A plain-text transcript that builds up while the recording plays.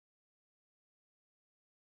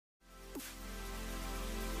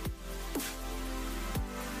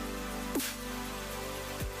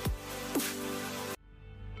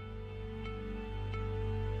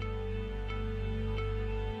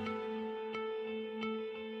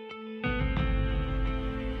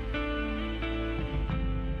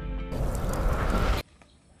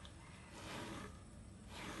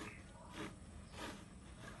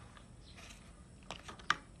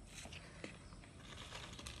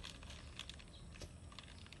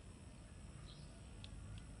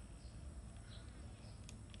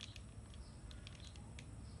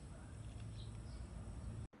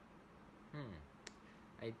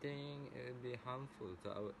I think it will be harmful to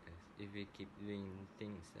our health if we keep doing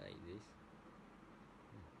things like this.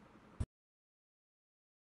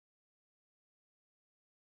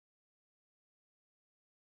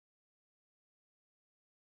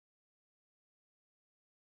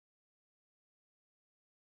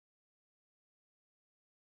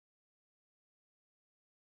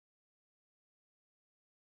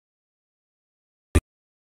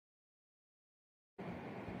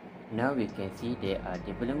 Now we can see there are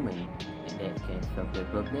developments that can solve the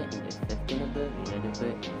problem in a sustainable,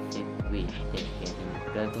 reliable and safe way that can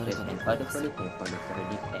remove drugs and other pollutants from the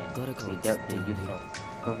surrounding air without the use of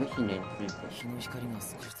conventional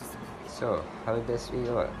filters. So, how does it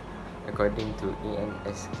work? According to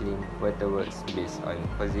ENS Clean Water works based on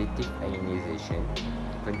positive ionization,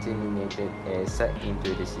 contaminated air sucked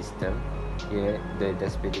into the system. Here, the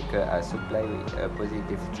dust particles are supplied with a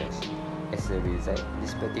positive charge. As a result,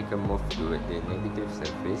 this particle moves toward the negative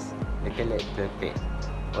surface, the collector plate.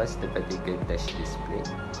 Once the particle touch this plate,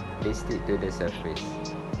 they stick to the surface.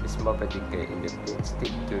 The small particles in the plate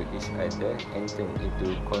stick to each other and turn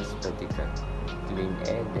into coarse particles. Clean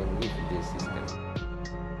air then leaves the system.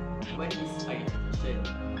 What is ionization?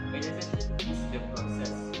 Ionization is the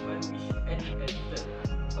process by which an electron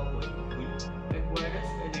or molecule acquires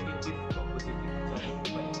a negative